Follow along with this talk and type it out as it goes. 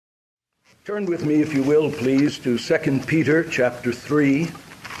Turn with me, if you will, please, to 2 Peter chapter 3.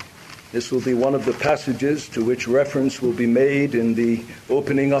 This will be one of the passages to which reference will be made in the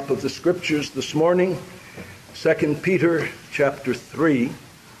opening up of the Scriptures this morning. 2 Peter chapter 3.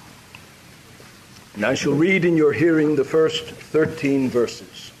 And I shall read in your hearing the first 13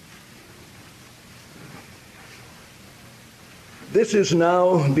 verses. This is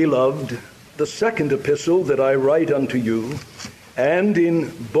now, beloved, the second epistle that I write unto you, and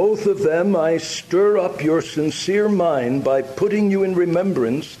in both of them I stir up your sincere mind by putting you in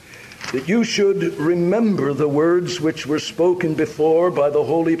remembrance that you should remember the words which were spoken before by the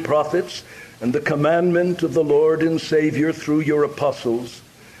holy prophets and the commandment of the Lord and Savior through your apostles,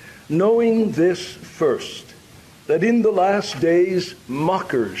 knowing this first, that in the last days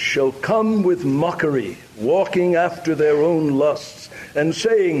mockers shall come with mockery, walking after their own lusts, and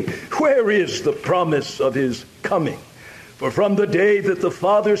saying, where is the promise of his coming? For from the day that the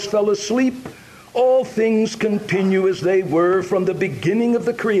fathers fell asleep, all things continue as they were from the beginning of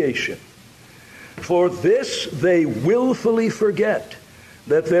the creation. For this they willfully forget,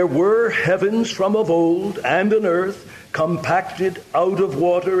 that there were heavens from of old, and an earth compacted out of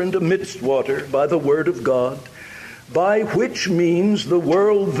water and amidst water by the word of God, by which means the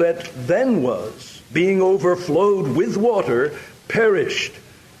world that then was, being overflowed with water, perished.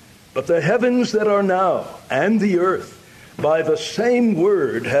 But the heavens that are now, and the earth, by the same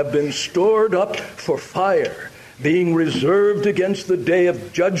word have been stored up for fire, being reserved against the day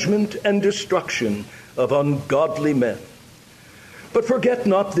of judgment and destruction of ungodly men. But forget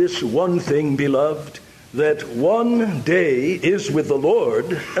not this one thing, beloved, that one day is with the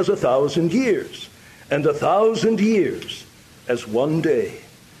Lord as 1,000 years, and 1,000 years as one day.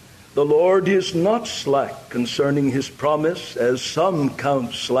 The Lord is not slack concerning his promise, as some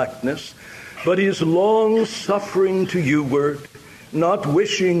count slackness, but is long-suffering to youward, not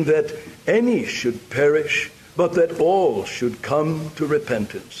wishing that any should perish, but that all should come to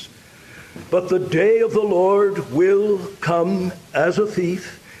repentance. But the day of the Lord will come as a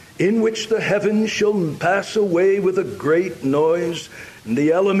thief, in which the heavens shall pass away with a great noise, and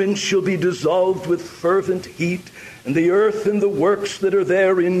the elements shall be dissolved with fervent heat, and the earth and the works that are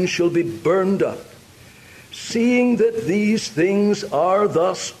therein shall be burned up. Seeing that these things are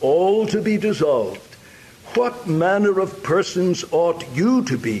thus all to be dissolved, what manner of persons ought you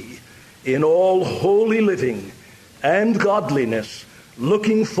to be in all holy living and godliness,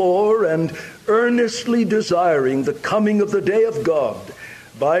 looking for and earnestly desiring the coming of the day of God,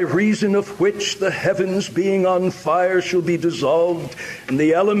 by reason of which the heavens being on fire shall be dissolved, and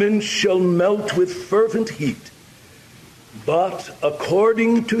the elements shall melt with fervent heat. But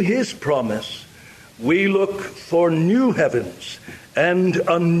according to his promise, we look for new heavens and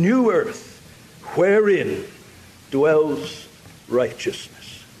a new earth, wherein dwells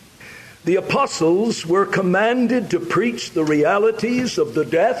righteousness. The apostles were commanded to preach the realities of the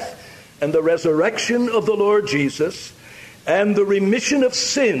death and the resurrection of the Lord Jesus, and the remission of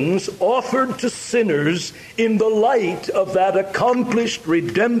sins offered to sinners in the light of that accomplished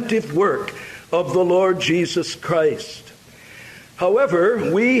redemptive work of the Lord Jesus Christ.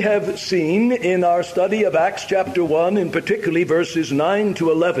 However, we have seen in our study of Acts chapter 1, and particularly verses 9 to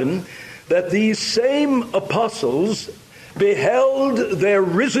 11, that these same apostles beheld their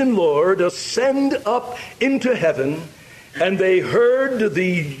risen Lord ascend up into heaven, and they heard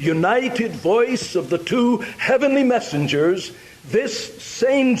the united voice of the two heavenly messengers, this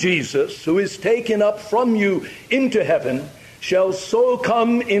same Jesus who is taken up from you into heaven shall so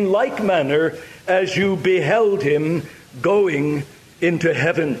come in like manner as you beheld him going into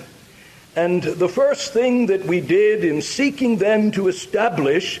heaven. And the first thing that we did in seeking then to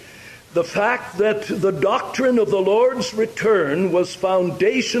establish the fact that the doctrine of the Lord's return was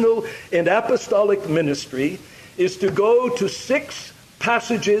foundational in apostolic ministry is to go to 6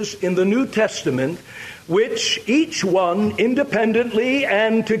 passages in the New Testament, which each one independently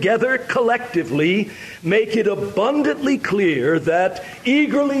and together collectively make it abundantly clear that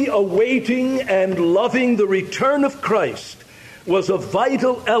eagerly awaiting and loving the return of Christ was a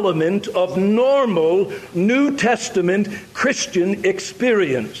vital element of normal New Testament Christian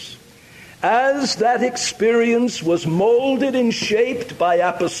experience. As that experience was molded and shaped by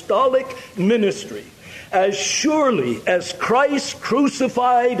apostolic ministry, as surely as Christ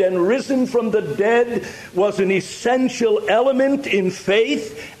crucified and risen from the dead was an essential element in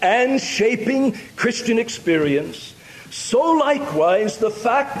faith and shaping Christian experience, so likewise the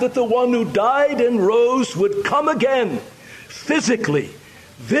fact that the one who died and rose would come again, physically,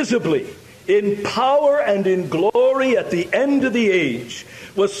 visibly, in power and in glory at the end of the age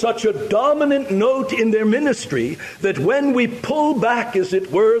was such a dominant note in their ministry that when we pull back, as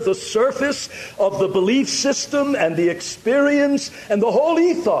it were, the surface of the belief system and the experience and the whole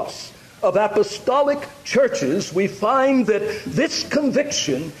ethos of apostolic churches, we find that this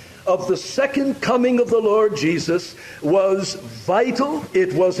conviction of the second coming of the Lord Jesus was vital.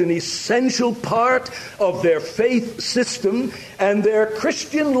 It was an essential part of their faith system, and their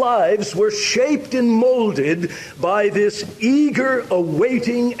Christian lives were shaped and molded by this eager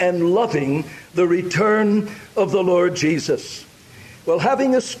awaiting and loving the return of the Lord Jesus. Well,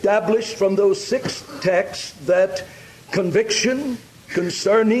 having established from those 6 texts that conviction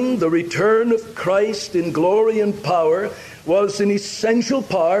concerning the return of Christ in glory and power was an essential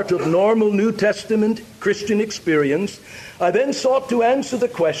part of normal New Testament Christian experience, I then sought to answer the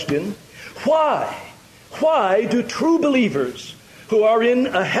question, why? Why do true believers who are in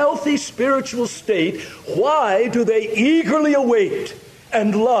a healthy spiritual state, why do they eagerly await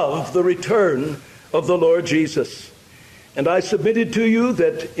and love the return of the Lord Jesus? And I submitted to you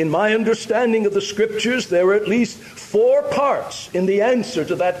that in my understanding of the Scriptures, there are at least 4 parts in the answer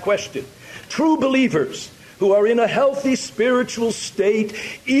to that question. True believers who are in a healthy spiritual state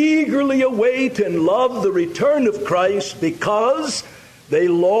eagerly await and love the return of Christ because they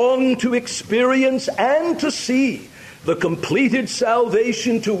long to experience and to see the completed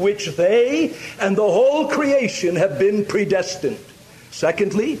salvation to which they and the whole creation have been predestined.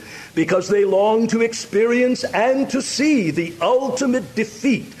 Secondly, because they long to experience and to see the ultimate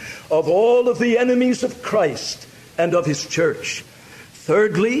defeat of all of the enemies of Christ and of His church.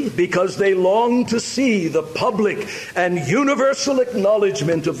 Thirdly, because they long to see the public and universal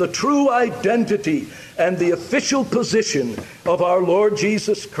acknowledgement of the true identity and the official position of our Lord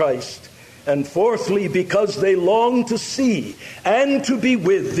Jesus Christ. And fourthly, because they long to see and to be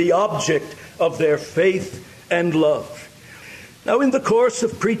with the object of their faith and love. Now, in the course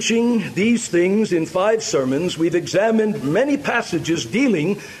of preaching these things in 5 sermons, we've examined many passages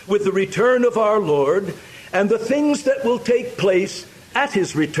dealing with the return of our Lord and the things that will take place at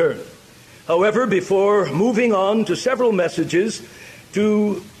His return. However, before moving on to several messages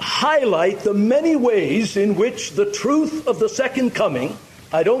to highlight the many ways in which the truth of the second coming,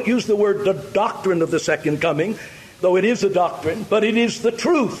 I don't use the word the doctrine of the second coming, though it is a doctrine, but it is the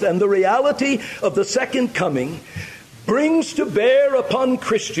truth and the reality of the second coming, brings to bear upon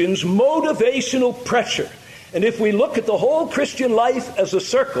Christians motivational pressure. And if we look at the whole Christian life as a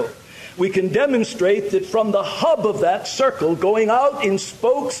circle, we can demonstrate that from the hub of that circle, going out in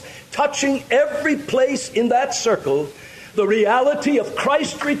spokes, touching every place in that circle, the reality of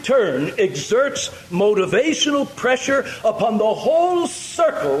Christ's return exerts motivational pressure upon the whole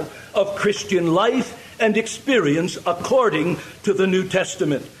circle of Christian life and experience according to the New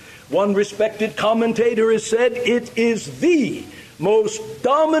Testament. One respected commentator has said it is the most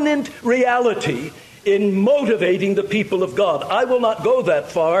dominant reality in motivating the people of God. I will not go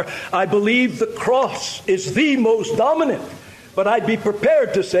that far. I believe the cross is the most dominant, but I'd be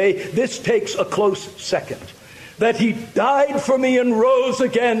prepared to say this takes a close second. That He died for me and rose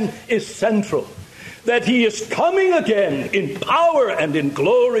again is central. That He is coming again in power and in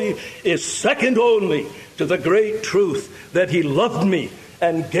glory is second only to the great truth that He loved me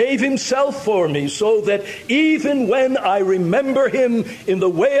and gave Himself for me, so that even when I remember Him in the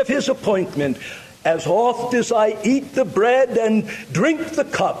way of His appointment, as oft as I eat the bread and drink the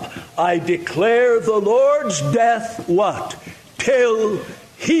cup, I declare the Lord's death, what? Till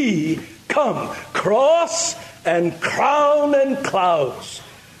He come. Cross and crown and clouds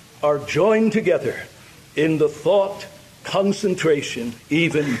are joined together in the thought, concentration,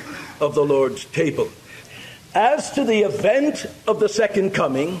 even of the Lord's table. As to the event of the second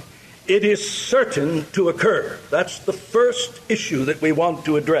coming, it is certain to occur. That's the first issue that we want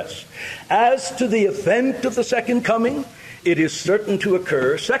to address. As to the event of the second coming, it is certain to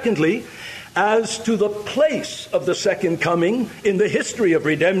occur. Secondly, as to the place of the second coming in the history of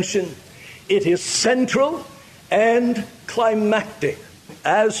redemption, it is central and climactic.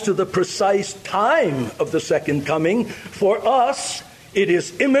 As to the precise time of the second coming, for us, it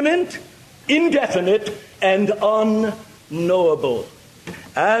is imminent, indefinite, and unknowable.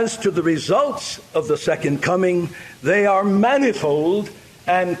 As to the results of the second coming, they are manifold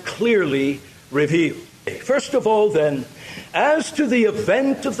and clearly revealed. First of all, then, as to the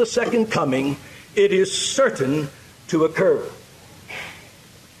event of the second coming, it is certain to occur.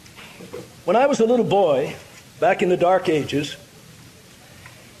 When I was a little boy, back in the Dark Ages,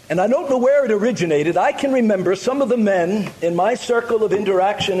 and I don't know where it originated, I can remember some of the men in my circle of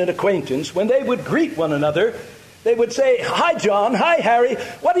interaction and acquaintance, when they would greet one another, They would say, "Hi, John. Hi, Harry.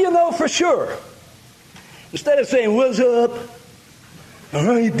 What do you know for sure?" Instead of saying, "What's up?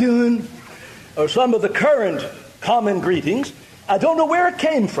 How you doing?" or some of the current common greetings, I don't know where it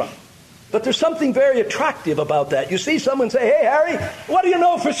came from. But there's something very attractive about that. You see someone say, "Hey, Harry, what do you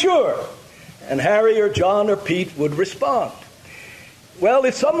know for sure?" And Harry or John or Pete would respond. Well,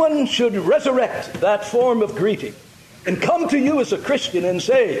 if someone should resurrect that form of greeting and come to you as a Christian and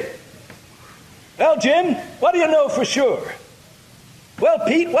say, "Well, Jim, what do you know for sure?" "Well,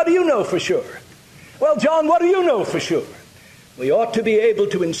 Pete, what do you know for sure?" "Well, John, what do you know for sure?" We ought to be able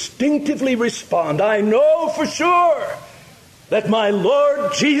to instinctively respond, "I know for sure that my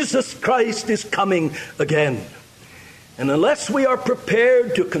Lord Jesus Christ is coming again." And unless we are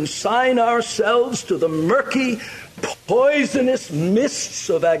prepared to consign ourselves to the murky, poisonous mists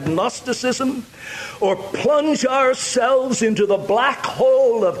of agnosticism, or plunge ourselves into the black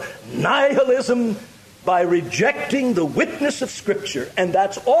hole of nihilism by rejecting the witness of Scripture, and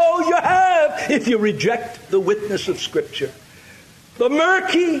that's all you have if you reject the witness of Scripture. The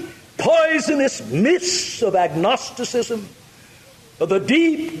murky, poisonous mists of agnosticism, of the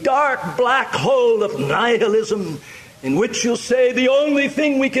deep, dark, black hole of nihilism, in which you'll say the only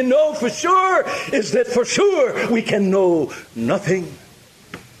thing we can know for sure is that for sure we can know nothing.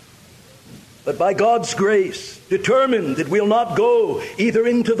 But by God's grace, determined that we'll not go either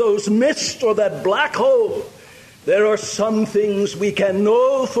into those mists or that black hole, there are some things we can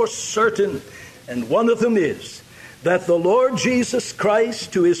know for certain, and one of them is that the Lord Jesus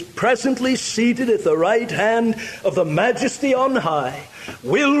Christ, who is presently seated at the right hand of the Majesty on high,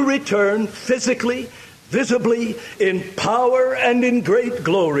 will return physically, visibly, in power and in great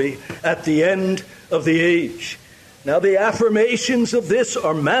glory at the end of the age. Now, the affirmations of this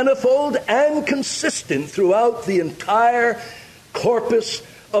are manifold and consistent throughout the entire corpus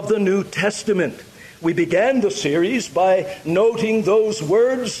of the New Testament. We began the series by noting those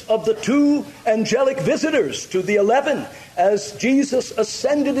words of the two angelic visitors to the 11 as Jesus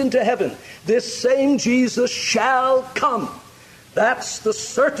ascended into heaven. "This same Jesus shall come." That's the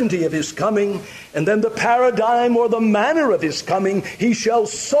certainty of his coming. And then the paradigm or the manner of his coming: "He shall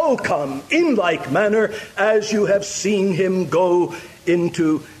so come in like manner as you have seen him go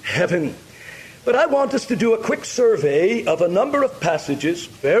into heaven." But I want us to do a quick survey of a number of passages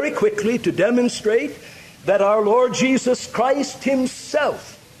very quickly to demonstrate that our Lord Jesus Christ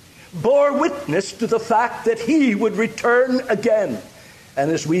himself bore witness to the fact that he would return again.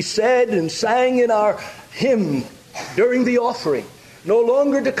 And as we said and sang in our hymn during the offering, no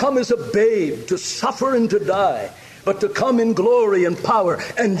longer to come as a babe, to suffer and to die, but to come in glory and power.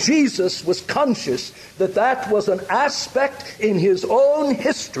 And Jesus was conscious that that was an aspect in his own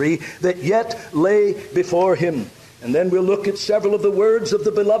history that yet lay before him. And then we'll look at several of the words of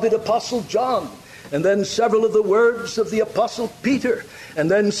the beloved Apostle John, and then several of the words of the Apostle Peter, and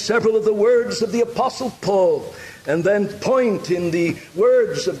then several of the words of the Apostle Paul, and then point in the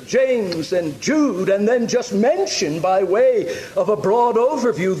words of James and Jude, and then just mention by way of a broad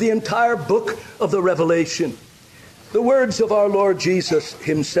overview the entire book of the Revelation. The words of our Lord Jesus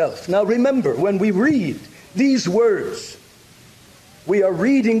himself. Now remember, when we read these words, we are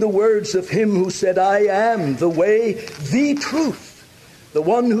reading the words of him who said, "I am the way, the truth." The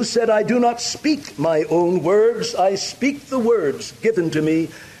one who said, "I do not speak my own words, I speak the words given to me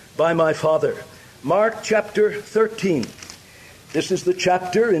by my Father." Mark chapter 13. This is the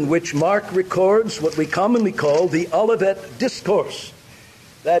chapter in which Mark records what we commonly call the Olivet Discourse.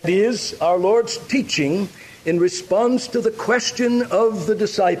 That is, our Lord's teaching in response to the question of the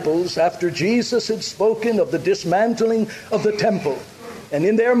disciples after Jesus had spoken of the dismantling of the temple. And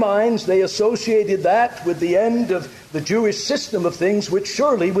in their minds, they associated that with the end of the Jewish system of things, which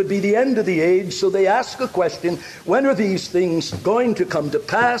surely would be the end of the age. So they ask a question: when are these things going to come to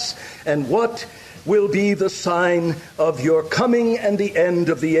pass? And what will be the sign of your coming and the end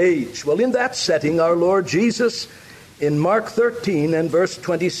of the age? Well, in that setting, our Lord Jesus, in Mark 13 and verse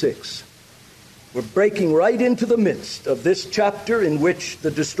 26, we're breaking right into the midst of this chapter in which the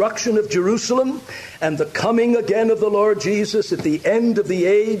destruction of Jerusalem and the coming again of the Lord Jesus at the end of the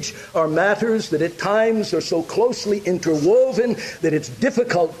age are matters that at times are so closely interwoven that it's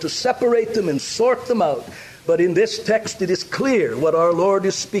difficult to separate them and sort them out. But in this text, it is clear what our Lord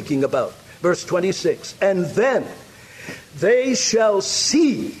is speaking about. Verse 26, "And then they shall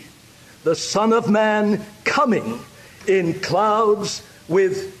see the Son of Man coming in clouds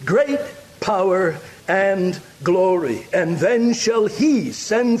with great power and glory. And then shall he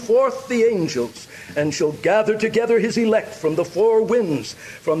send forth the angels, and shall gather together his elect from the four winds,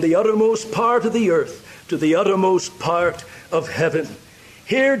 from the uttermost part of the earth to the uttermost part of heaven."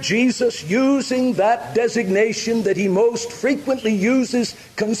 Here Jesus using that designation that he most frequently uses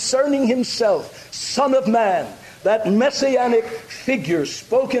concerning himself, Son of Man, that messianic figure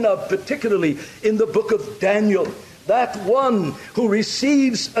spoken of particularly in the book of Daniel, that one who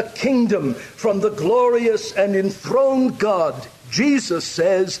receives a kingdom from the glorious and enthroned God. Jesus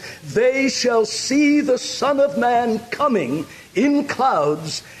says, they shall see the Son of Man coming in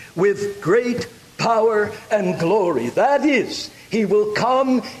clouds with great power and glory. That is, he will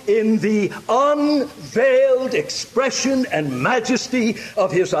come in the unveiled expression and majesty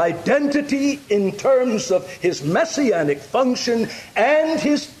of his identity in terms of his messianic function and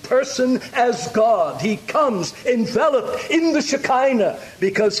his person as God. He comes enveloped in the Shekinah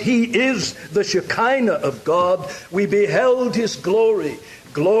because he is the Shekinah of God. We beheld his glory,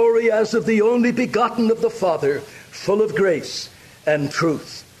 glory as of the only begotten of the Father, full of grace and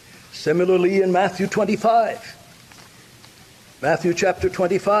truth. Similarly in Matthew 25. Matthew chapter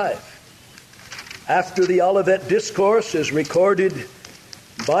 25. After the Olivet Discourse is recorded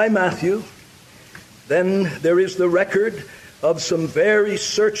by Matthew, then there is the record of some very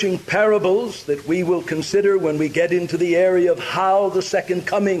searching parables that we will consider when we get into the area of how the second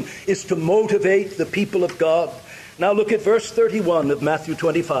coming is to motivate the people of God. Now look at verse 31 of Matthew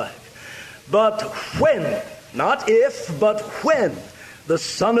 25. But when, not if, but when, the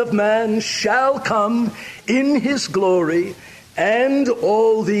Son of Man shall come in his glory, and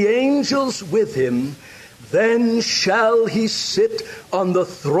all the angels with him, then shall he sit on the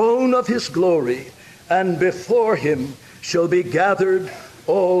throne of his glory, and before him shall be gathered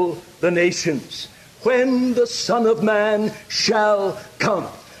all the nations. When the Son of Man shall come.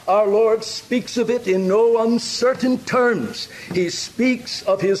 Our Lord speaks of it in no uncertain terms. He speaks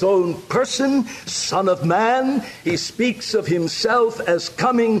of his own person, Son of Man. He speaks of himself as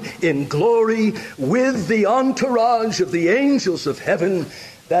coming in glory with the entourage of the angels of heaven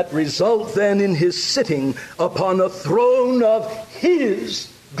that result then in his sitting upon a throne of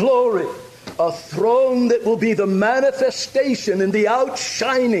his glory. A throne that will be the manifestation and the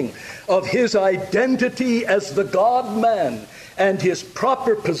outshining of his identity as the God-man and his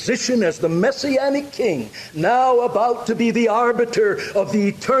proper position as the Messianic King, now about to be the arbiter of the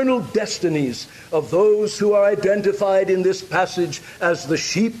eternal destinies of those who are identified in this passage as the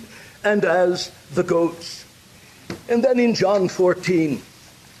sheep and as the goats. And then in John 14,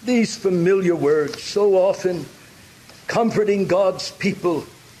 these familiar words, so often comforting God's people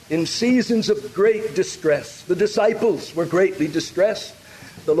in seasons of great distress. The disciples were greatly distressed.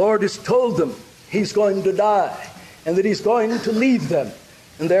 The Lord has told them he's going to die and that he's going to leave them.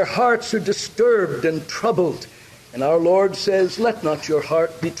 And their hearts are disturbed and troubled. And our Lord says, let not your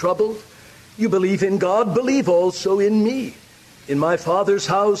heart be troubled. You believe in God, believe also in me. In my Father's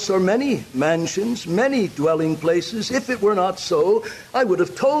house are many mansions, many dwelling places. If it were not so, I would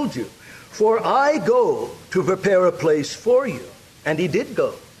have told you. For I go to prepare a place for you. And he did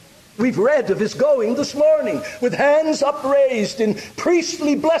go. We've read of his going this morning with hands upraised in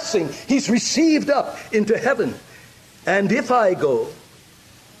priestly blessing. He's received up into heaven. And if I go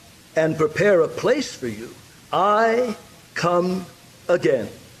and prepare a place for you, I come again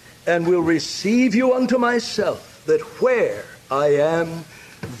and will receive you unto myself, that where I am,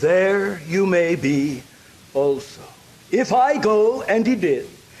 there you may be also. If I go, and he did,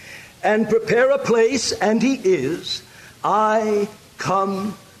 and prepare a place, and he is, I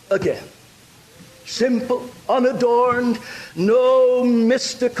come again. Simple, unadorned, no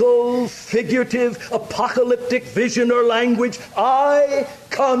mystical, figurative, apocalyptic vision or language. I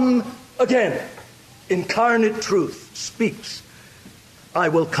come again. Incarnate truth speaks. I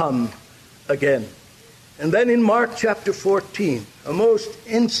will come again. And then in Mark chapter 14, a most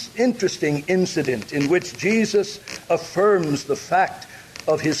interesting incident in which Jesus affirms the fact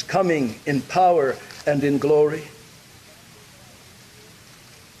of his coming in power and in glory.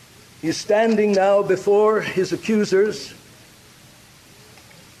 He's standing now before his accusers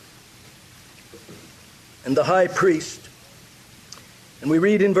and the high priest. And we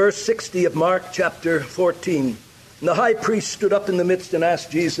read in verse 60 of Mark chapter 14, and the high priest stood up in the midst and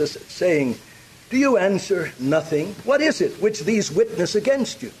asked Jesus, saying, do you answer nothing? What is it which these witness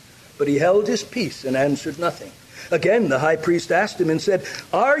against you? But he held his peace and answered nothing. Again, the high priest asked him and said,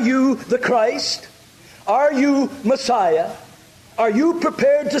 are you the Christ? Are you Messiah? Are you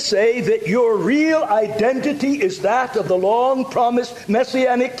prepared to say that your real identity is that of the long-promised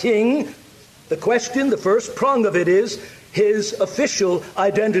Messianic King? The question, the first prong of it is his official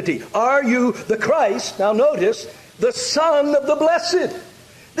identity. Are you the Christ? Now notice, the Son of the Blessed.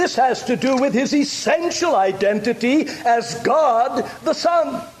 This has to do with his essential identity as God the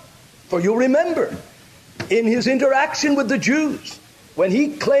Son. For you'll remember, in his interaction with the Jews, When he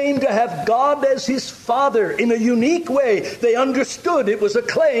claimed to have God as his Father in a unique way, they understood it was a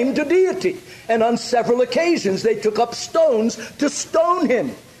claim to deity. And on several occasions they took up stones to stone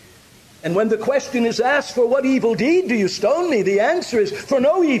him. And when the question is asked, for what evil deed do you stone me? The answer is, for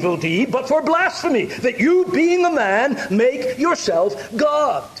no evil deed, but for blasphemy, that you, being a man, make yourself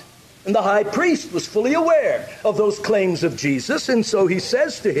God. And the high priest was fully aware of those claims of Jesus, and so he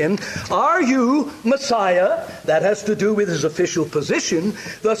says to him, are you Messiah? That has to do with his official position,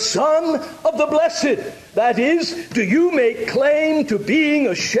 the Son of the Blessed. That is, do you make claim to being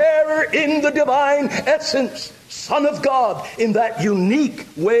a sharer in the divine essence, Son of God, in that unique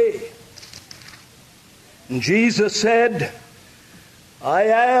way? And Jesus said, I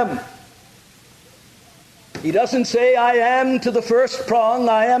am. He doesn't say, I am to the first prong,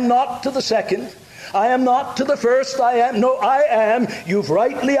 I am not to the second, I am not to the first, I am. No, I am. You've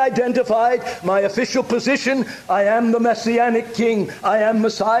rightly identified my official position. I am the Messianic King. I am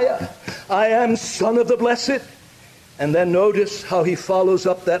Messiah. I am Son of the Blessed. And then notice how he follows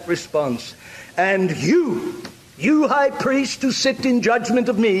up that response. And you high priest who sit in judgment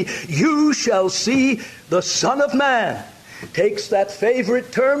of me, you shall see the Son of Man. Takes that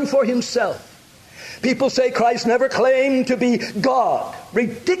favorite term for himself. People say Christ never claimed to be God.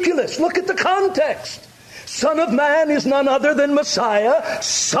 Ridiculous. Look at the context. Son of Man is none other than Messiah,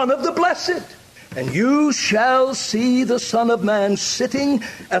 Son of the Blessed. And you shall see the Son of Man sitting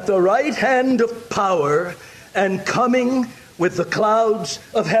at the right hand of power and coming with the clouds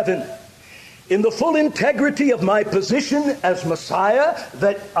of heaven. In the full integrity of my position as Messiah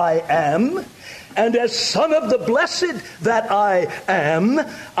that I am, and as Son of the Blessed that I am,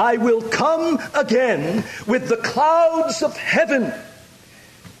 I will come again with the clouds of heaven.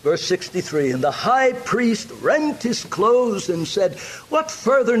 Verse 63, and the high priest rent his clothes and said, what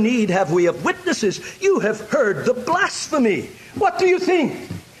further need have we of witnesses? You have heard the blasphemy. What do you think?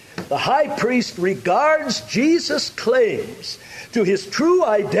 The high priest regards Jesus' claims to his true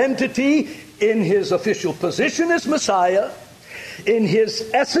identity in his official position as Messiah, in his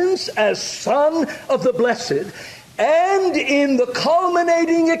essence as Son of the Blessed, and in the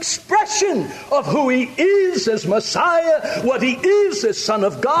culminating expression of who he is as Messiah, what he is as Son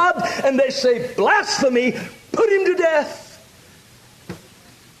of God, and they say, blasphemy, put him to death.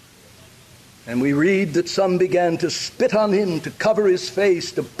 And we read that some began to spit on him, to cover his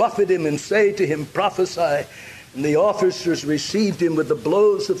face, to buffet him and say to him, prophesy. And the officers received him with the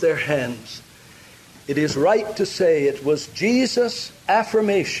blows of their hands. It is right to say it was Jesus'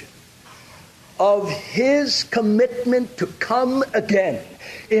 affirmation of his commitment to come again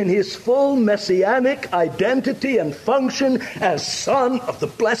in his full messianic identity and function as Son of the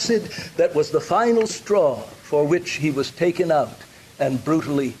Blessed that was the final straw for which he was taken out and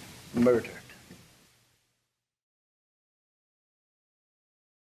brutally murdered.